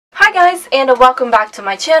guys, and welcome back to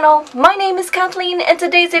my channel. My name is Kathleen. In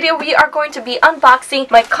today's video we are going to be unboxing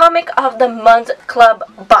my Comic of the Month Club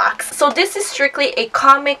box. So this is strictly a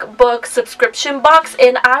comic book subscription box,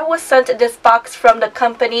 and I was sent this box from the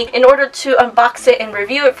company in order to unbox it and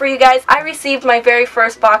review it for you guys. I received my very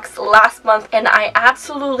first box last month and I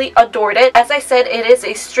absolutely adored it. As I said, it is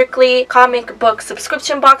a strictly comic book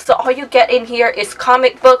subscription box, so all you get in here is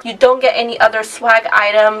comic book. You don't get any other swag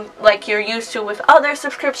item like you're used to with other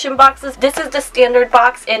subscription boxes. This is the standard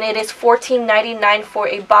box and it is $14.99 for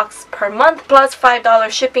a box per month plus $5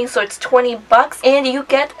 shipping, so it's 20 bucks, and you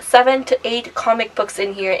get 7 to 8 comic books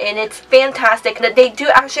in here, and it's fantastic. They do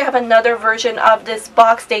actually have another version of this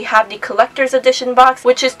box. They have the collector's edition box,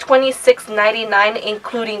 which is $26.99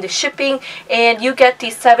 including the shipping, and you get the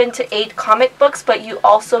 7 to 8 comic books, but you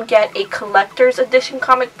also get a collector's edition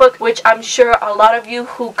comic book, which I'm sure a lot of you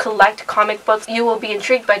who collect comic books, you will be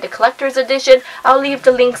intrigued by the collector's edition. I'll leave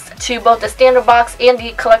the links to both the standard box and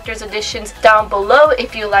the collector's editions down below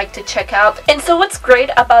if you like to check out. And so what's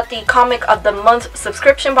great about the Comic of the Month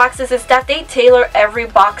subscription boxes is that they tailor every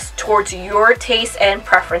box towards your taste and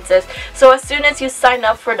preferences. So as soon as you sign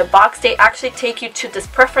up for the box, they actually take you to this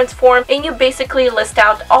preference form and you basically list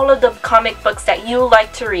out all of the comic books that you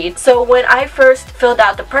like to read. So when I first filled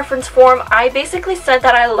out the preference form, I basically said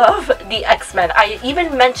that I love the X-Men. I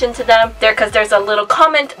even mentioned to them there, because there's a little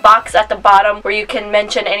comment box at the bottom where you can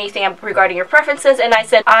mention anything regarding your preferences, and I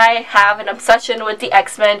said I have an obsession with the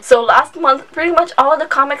X-Men. So last month pretty much all of the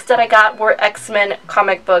comics that I got were X-Men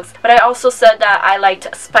comic books, but I also said that I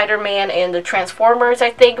liked Spider-Man and the Transformers, I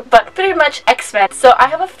think, but pretty much X-Men. So I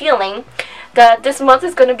have a feeling that this month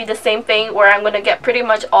is going to be the same thing, where I'm going to get pretty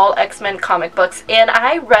much all X-Men comic books. And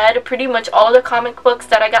I read pretty much all the comic books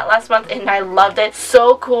that I got last month and I loved it.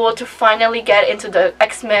 So cool to finally get into the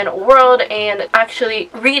X-Men world and actually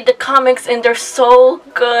read the comics, and they're so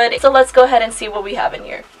good. So let's go ahead and see what we have in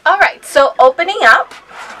here. Alright, so opening up,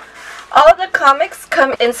 all of the comics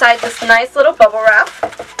come inside this nice little bubble wrap.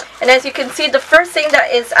 And as you can see, the first thing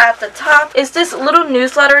that is at the top is this little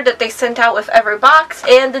newsletter that they sent out with every box.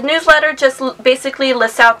 And the newsletter just basically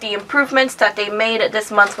lists out the improvements that they made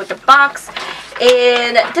this month with the box.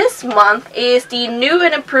 And this month is the new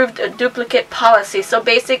and improved duplicate policy. So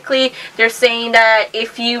basically, they're saying that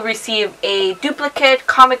if you receive a duplicate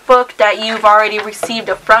comic book that you've already received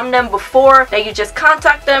from them before, that you just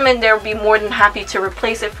contact them and they'll be more than happy to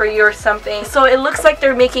replace it for you or something. So it looks like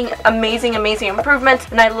they're making amazing improvements,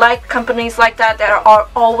 and I like companies like that are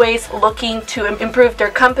always looking to improve their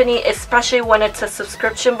company, especially when it's a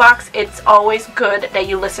subscription box. It's always good that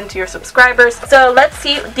you listen to your subscribers. So let's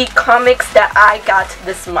see the comics that I got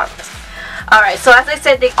this month. Alright, so as I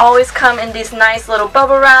said, they always come in these nice little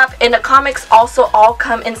bubble wrap, and the comics also all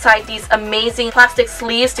come inside these amazing plastic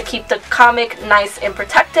sleeves to keep the comic nice and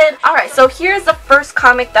protected. Alright, so here's the first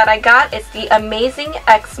comic that I got. It's the Amazing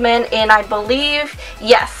X-Men, and I believe,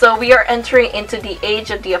 yes, so we are entering into the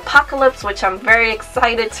age of the apocalypse, which I'm very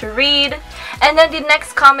excited to read. And then the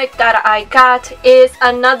next comic that I got is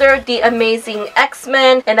another The Amazing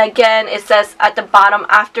X-Men, and again it says at the bottom,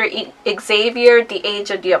 after Xavier, the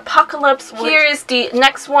age of the apocalypse. Here is the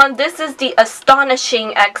next one. This is the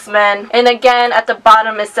Astonishing X-Men, and again at the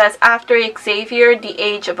bottom it says after Xavier, the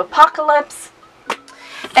age of apocalypse.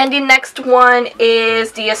 And the next one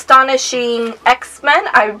is the Astonishing X-Men.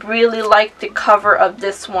 I really like the cover of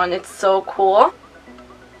this one. It's so cool.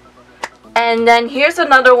 And then here's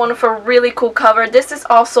another one for a really cool cover. This is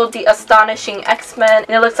also the Astonishing X-Men, and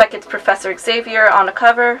it looks like it's Professor Xavier on the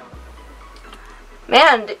cover.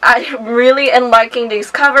 Man, I really am liking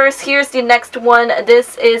these covers. Here's the next one.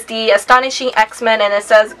 This is the Astonishing X-Men, and it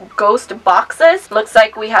says Ghost Boxes. Looks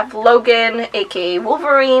like we have Logan, aka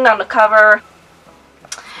Wolverine, on the cover.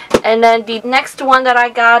 And then the next one that I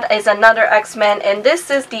got is another X-Men, and this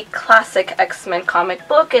is the Classic X-Men comic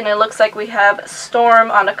book, and it looks like we have Storm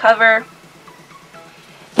on the cover.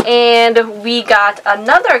 And we got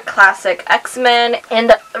another Classic X-Men,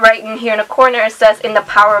 and right in here in the corner it says In the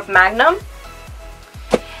Power of Magnum.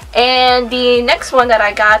 And the next one that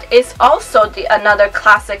I got is also another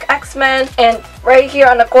Classic X-Men, and right here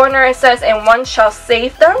on the corner it says And One Shall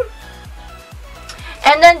Save Them.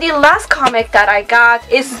 And then the last comic that I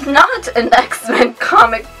got is not an X-Men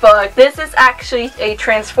comic book. This is actually a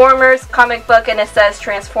Transformers comic book, and it says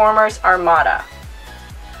Transformers Armada.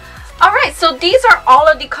 Alright, so these are all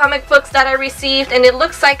of the comic books that I received, and it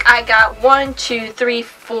looks like I got 1, 2, 3,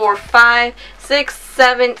 4, 5, 6,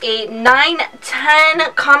 7, 8, 9,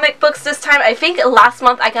 10 comic books this time. I think last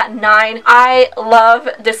month I got 9. I love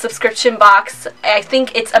this subscription box. I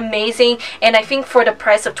think it's amazing, and I think for the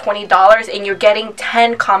price of $20 and you're getting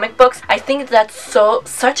 10 comic books, I think that's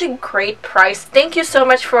such a great price. Thank you so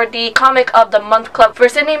much for the Comic of the Month Club for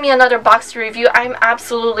sending me another box to review. I'm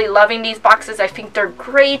absolutely loving these boxes. I think they're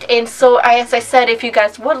great, and so as I said, if you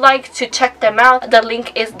guys would like to check them out, the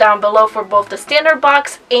link is down below for both the standard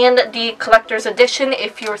box and the collector's edition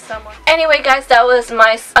if you're someone. Anyway guys, that was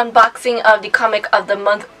my unboxing of the Comic of the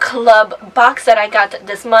Month Club box that I got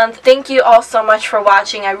this month. Thank you all so much for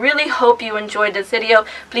watching. I really hope you enjoyed this video.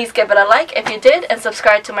 Please give it a like if you did, and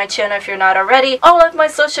subscribe to my channel if you're not already. All of my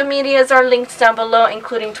social medias are linked down below,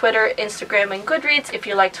 including Twitter, Instagram, and Goodreads if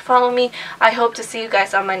you'd like to follow me. I hope to see you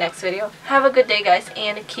guys on my next video. Have a good day guys,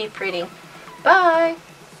 and keep reading. Bye!